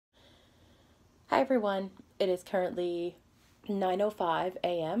Hi everyone. It is currently 9:05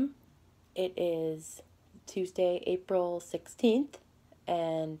 a.m. It is Tuesday, April 16th,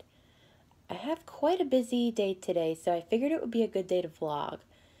 and I have quite a busy day today, so I figured it would be a good day to vlog.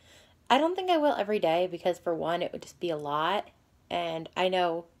 I don't think I will every day because for one, it would just be a lot, and I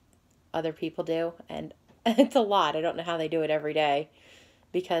know other people do, and it's a lot. I don't know how they do it every day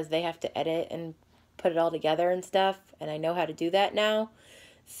because they have to edit and put it all together and stuff, and I know how to do that now.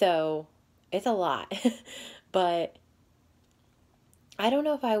 So, it's a lot. But I don't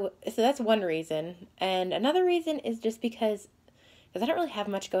know if I would. So that's one reason. And another reason is just because I don't really have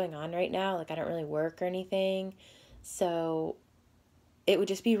much going on right now. Like, I don't really work or anything. So it would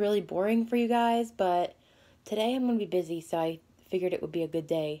just be really boring for you guys. But today I'm going to be busy. So I figured it would be a good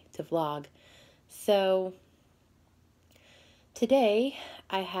day to vlog. So today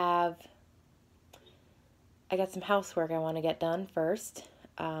I got some housework I want to get done first.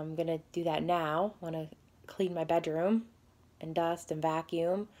 I'm going to do that now. I want to clean my bedroom and dust and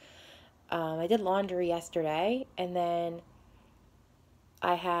vacuum. I did laundry yesterday, and then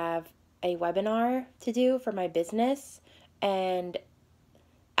I have a webinar to do for my business. And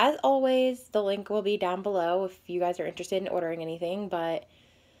as always, the link will be down below if you guys are interested in ordering anything. But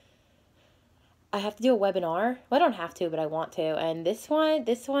I have to do a webinar. Well, I don't have to, but I want to. And this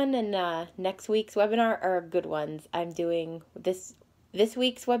one, and next week's webinar are good ones. I'm doing this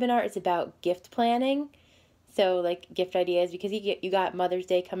week's webinar is about gift planning. So, like, gift ideas, because you got Mother's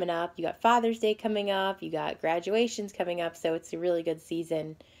Day coming up, you got Father's Day coming up, you got graduations coming up, so it's a really good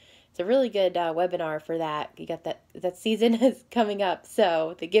season. It's a really good webinar for that. You got that season is coming up,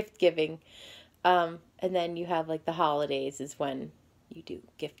 so the gift giving. And then you have, like, the holidays is when you do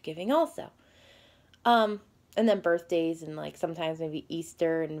gift giving also. And then birthdays and, like, sometimes maybe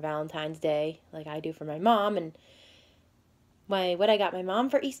Easter and Valentine's Day, like I do for my mom. And what I got my mom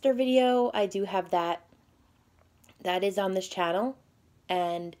for Easter video, I do have that. That is on this channel,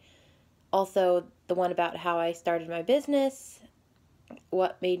 and also the one about how I started my business,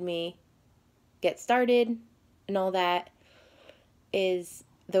 what made me get started, and all that is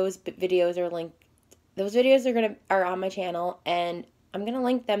those videos are linked. Those videos are on my channel, and I'm gonna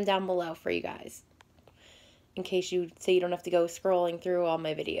link them down below for you guys, in case you don't have to go scrolling through all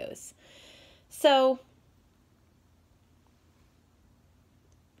my videos. So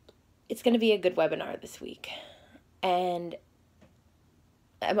it's gonna be a good webinar this week. And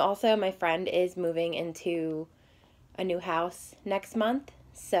my friend is moving into a new house next month,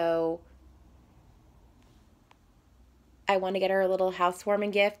 so I want to get her a little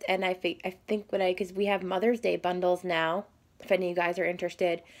housewarming gift. And I think because we have Mother's Day bundles now, if any of you guys are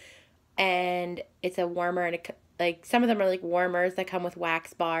interested, and it's a warmer and like some of them are like warmers that come with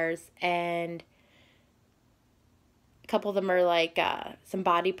wax bars, and a couple of them are like some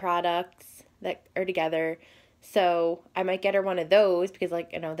body products that are together. So I might get her one of those because,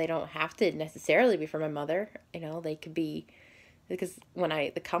 like, they don't have to necessarily be for my mother. They could be, because when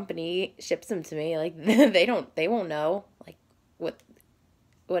the company ships them to me, like, they won't know, like,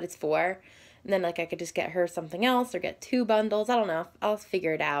 what it's for. And then, like, I could just get her something else or get two bundles. I don't know. I'll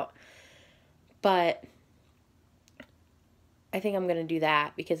figure it out. But I think I'm going to do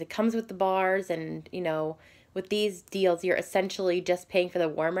that because it comes with the bars, and, with these deals, you're essentially just paying for the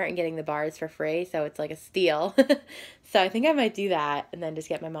warmer and getting the bars for free, so it's like a steal. So I think I might do that and then just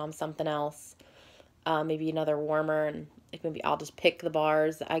get my mom something else, maybe another warmer, and like maybe I'll just pick the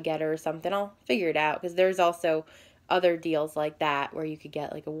bars I get her or something. I'll figure it out because there's also other deals like that where you could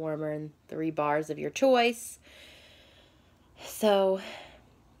get like a warmer and 3 bars of your choice. So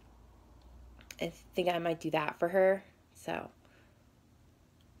I think I might do that for her. So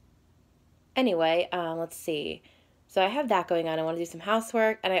anyway, let's see. So I have that going on. I want to do some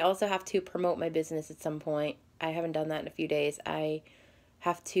housework, and I also have to promote my business at some point. I haven't done that in a few days. I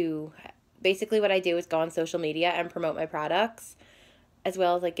have to, basically what I do is go on social media and promote my products, as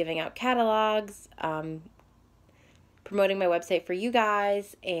well as like giving out catalogs, promoting my website for you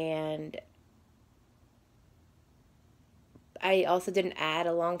guys, and I also did an ad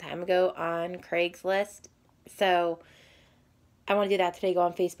a long time ago on Craigslist. So I want to do that today, go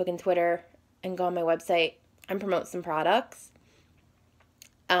on Facebook and Twitter and go on my website and promote some products.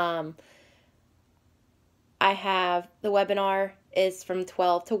 I have the webinar is from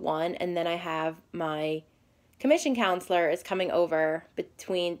 12 to 1, and then I have my commission counselor is coming over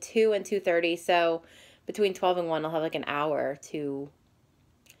between 2 and 2:30. So between 12 and 1, I'll have like an hour to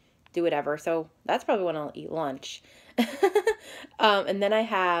do whatever. So that's probably when I'll eat lunch. And then I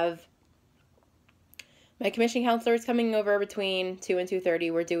have my commission counselor is coming over between 2 and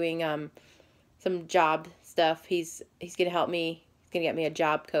 2:30. We're doing some job stuff. He's going to help me. He's going to get me a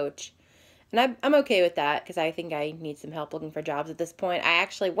job coach. And I'm okay with that because I think I need some help looking for jobs at this point. I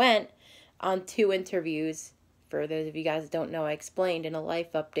actually went on 2 interviews. For those of you guys that don't know, I explained in a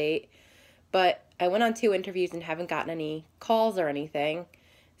life update. But I went on 2 interviews and haven't gotten any calls or anything.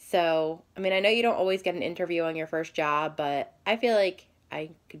 So, I mean, I know you don't always get an interview on your first job, but I feel like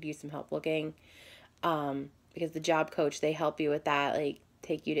I could use some help looking. Because the job coach, they help you with that. Like,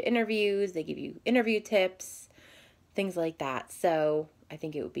 take you to interviews, they give you interview tips, things like that. So, I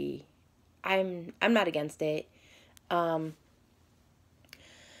think it would be, I'm not against it.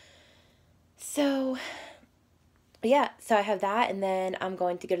 So, yeah, so I have that, and then I'm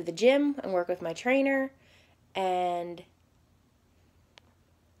going to go to the gym and work with my trainer, and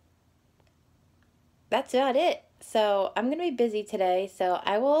that's about it. So I'm going to be busy today, so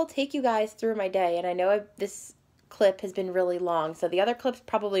I will take you guys through my day, and I know this clip has been really long, so the other clips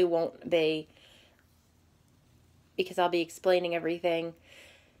probably won't be, because I'll be explaining everything,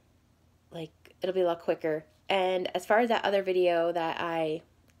 like, it'll be a lot quicker. And as far as that other video that I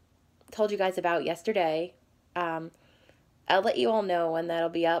told you guys about yesterday, I'll let you all know when that'll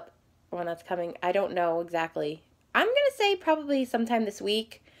be up, or when that's coming. I don't know exactly. I'm going to say probably sometime this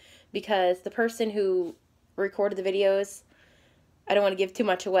week, because the person who recorded the videos, I don't want to give too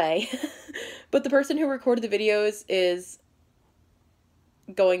much away, but the person who recorded the videos is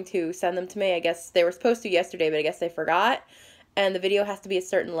going to send them to me. I guess they were supposed to yesterday, but I guess they forgot, and the video has to be a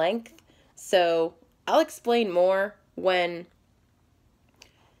certain length, so I'll explain more when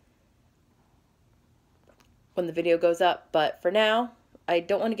the video goes up, but for now, I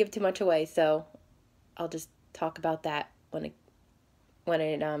don't want to give too much away, so I'll just talk about that when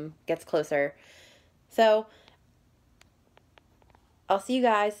it gets closer. So, I'll see you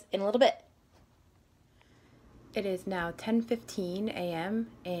guys in a little bit. It is now 10:15 a.m.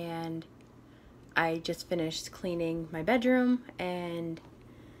 and I just finished cleaning my bedroom, and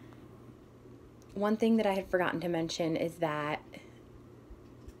one thing that I had forgotten to mention is that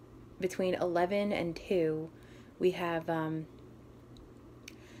between 11 and 2, we have the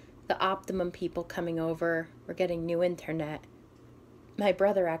Optimum people coming over. We're getting new internet. My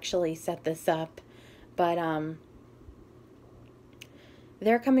brother actually set this up, but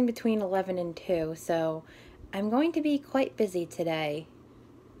they're coming between 11 and 2, so I'm going to be quite busy today.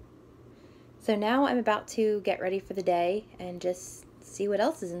 So now I'm about to get ready for the day and just see what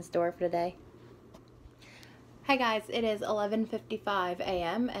else is in store for today. Hi guys, it is 11:55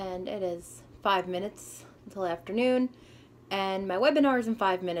 a.m. and it is 5 minutes until afternoon, and my webinar is in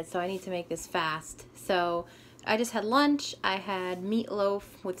 5 minutes, so I need to make this fast. So I just had lunch. I had meatloaf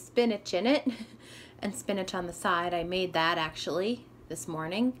with spinach in it and spinach on the side. I made that actually this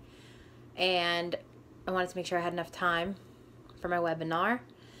morning, and I wanted to make sure I had enough time for my webinar.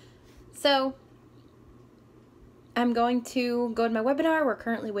 So I'm going to go to my webinar. We're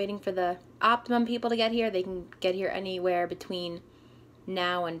currently waiting for the Optimum people to get here. They can get here anywhere between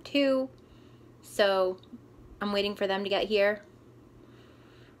now and 2. So I'm waiting for them to get here.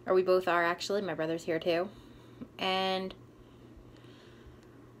 Or we both are actually. My brother's here too. And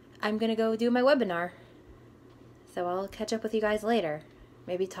I'm going to go do my webinar. So I'll catch up with you guys later.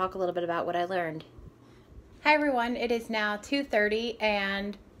 Maybe talk a little bit about what I learned. Hi everyone, it is now 2:30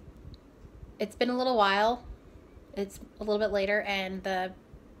 and it's been a little while. It's a little bit later, and the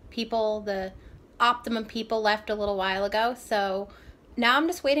Optimum people left a little while ago, so now I'm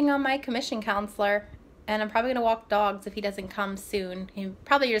just waiting on my commission counselor, and I'm probably going to walk dogs if he doesn't come soon. He's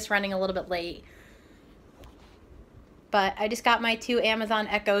probably just running a little bit late. But I just got my 2 Amazon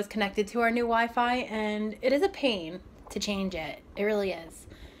Echoes connected to our new Wi-Fi, and it is a pain to change it. It really is.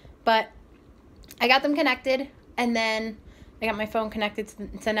 But I got them connected, and then I got my phone connected,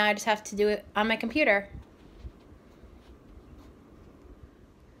 so now I just have to do it on my computer.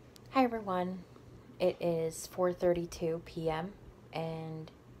 Hi everyone, it is 4:32 p.m.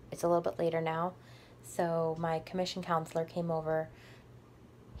 and it's a little bit later now, so my commission counselor came over.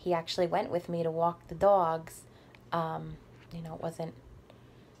 He actually went with me to walk the dogs. You know,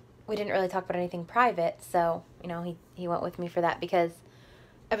 we didn't really talk about anything private, so, you know, he went with me for that because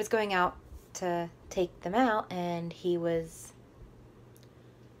I was going out to take them out, and he was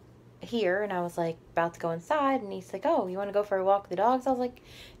here, and I was like about to go inside, and he's like, oh, you want to go for a walk with the dogs? I was like,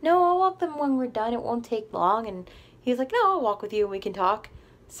 no, I'll walk them when we're done, it won't take long. And he was like, no, I'll walk with you and we can talk.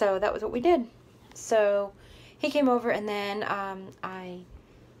 So that was what we did. So he came over, and then I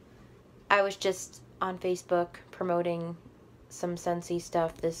was just on Facebook promoting some Scentsy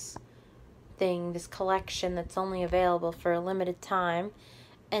stuff, this collection that's only available for a limited time.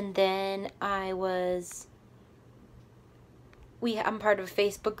 And then I'm part of a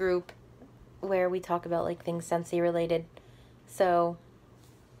Facebook group where we talk about like things Scentsy related. So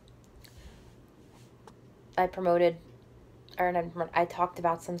I promoted, or not, I talked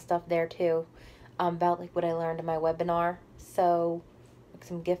about some stuff there too, about like what I learned in my webinar. So like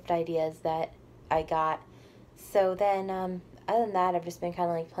some gift ideas that I got. So then, other than that, I've just been kind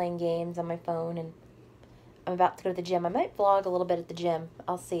of like playing games on my phone, and I'm about to go to the gym. I might vlog a little bit at the gym.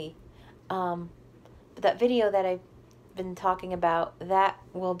 I'll see. But that video that I've been talking about, that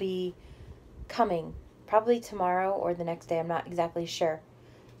will be coming probably tomorrow or the next day. I'm not exactly sure.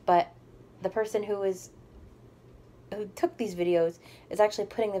 But the person who took these videos is actually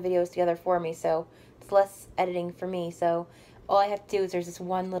putting the videos together for me, so it's less editing for me. So all I have to do is there's this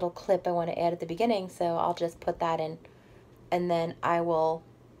one little clip I want to add at the beginning, so I'll just put that in, and then I will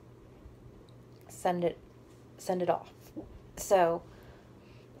send it off. So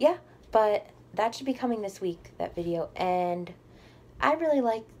yeah, but that should be coming this week, that video. And I really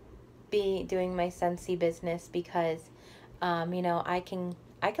like doing my Scentsy business because you know, I can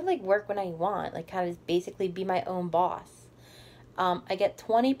like work when I want, like kind of basically be my own boss. I get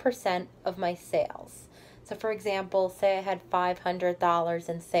 20% of my sales. So for example, say I had $500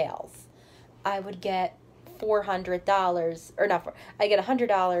 in sales, I would get $400, or not, I get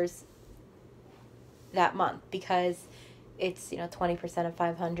 $100 that month, because it's, you know, 20% of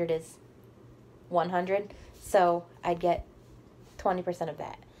 500 is 100. So I'd get 20% of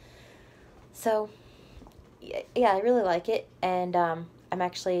that. So yeah, I really like it. And I'm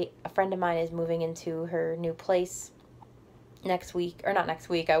actually, a friend of mine is moving into her new place next week, or not next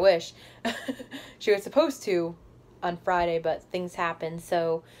week, I wish. She was supposed to on Friday, but things happened.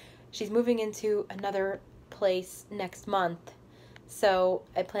 So she's moving into another place next month. So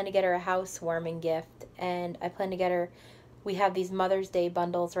I plan to get her a housewarming gift, and I plan to get her, we have these Mother's Day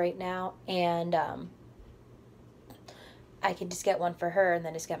bundles right now, and I could just get one for her and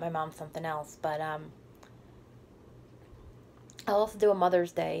then just get my mom something else. But I'll also do a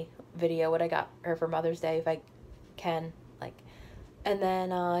Mother's Day video, what I got her for Mother's Day, if I can, like. And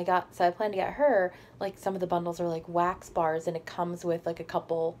then so I plan to get her, like, some of the bundles are like wax bars, and it comes with like a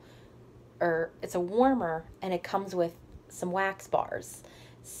couple, or it's a warmer, and it comes with some wax bars.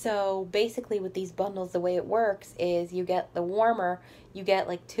 So basically with these bundles, the way it works is you get the warmer, you get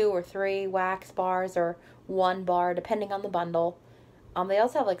like 2 or 3 wax bars, or 1 bar, depending on the bundle. They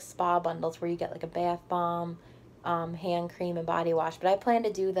also have like spa bundles where you get like a bath bomb, hand cream, and body wash. But I plan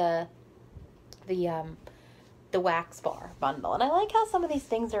to do the wax bar bundle. And I like how some of these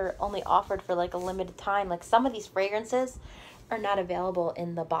things are only offered for like a limited time. Like some of these fragrances are not available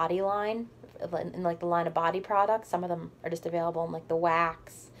in the body line, in like the line of body products. Some of them are just available in like the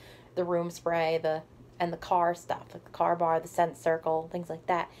wax, the room spray, and the car stuff, like the car bar, the scent circle, things like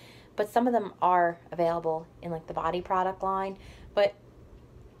that. But some of them are available in like the body product line. But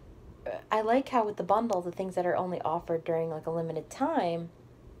I like how with the bundles, the things that are only offered during like a limited time,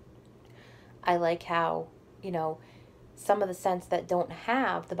 I like how, you know, some of the scents that don't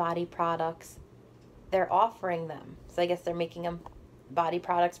have the body products, they're offering them. So I guess they're making them body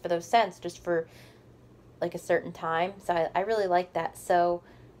products for those scents just for like a certain time. So I really like that. So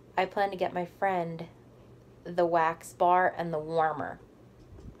I plan to get my friend the wax bar and the warmer,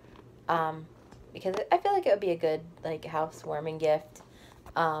 because I feel like it would be a good like housewarming gift.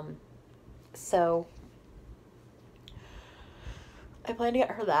 So I plan to get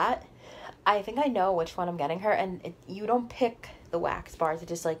her that. I think I know which one I'm getting her, and you don't pick the wax bars. It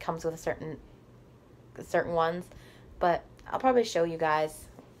just like comes with certain ones, but I'll probably show you guys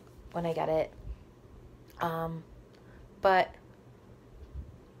when I get it. But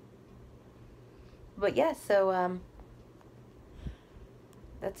yeah, so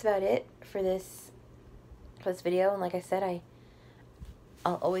that's about it for this video. And like I said,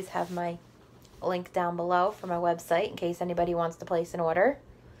 I'll always have my link down below for my website in case anybody wants to place an order.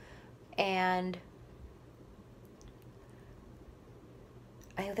 And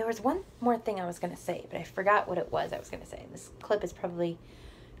there was one more thing I was going to say, but I forgot what it was I was going to say. This clip is probably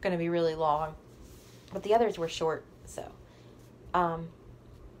going to be really long, but the others were short. So I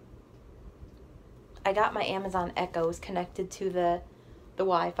got my Amazon Echoes connected to the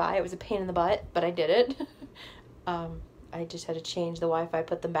Wi-Fi. It was a pain in the butt, but I did it. I just had to change the Wi-Fi,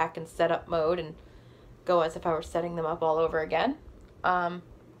 put them back in setup mode, and go as if I were setting them up all over again.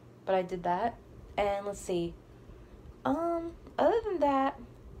 But I did that. And let's see. Other than that,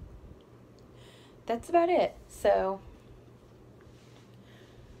 that's about it. So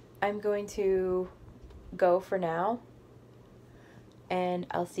I'm going to go for now, and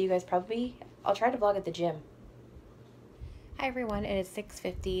I'll see you guys probably, I'll try to vlog at the gym. Hi everyone, it is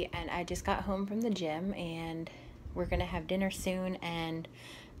 6:50 and I just got home from the gym, and we're gonna have dinner soon, and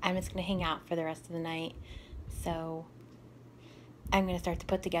I'm just gonna hang out for the rest of the night. So I'm going to start to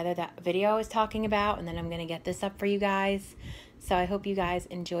put together that video I was talking about, and then I'm going to get this up for you guys. So I hope you guys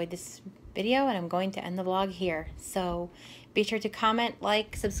enjoyed this video, and I'm going to end the vlog here. So be sure to comment,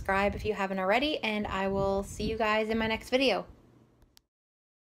 like, subscribe if you haven't already, and I will see you guys in my next video.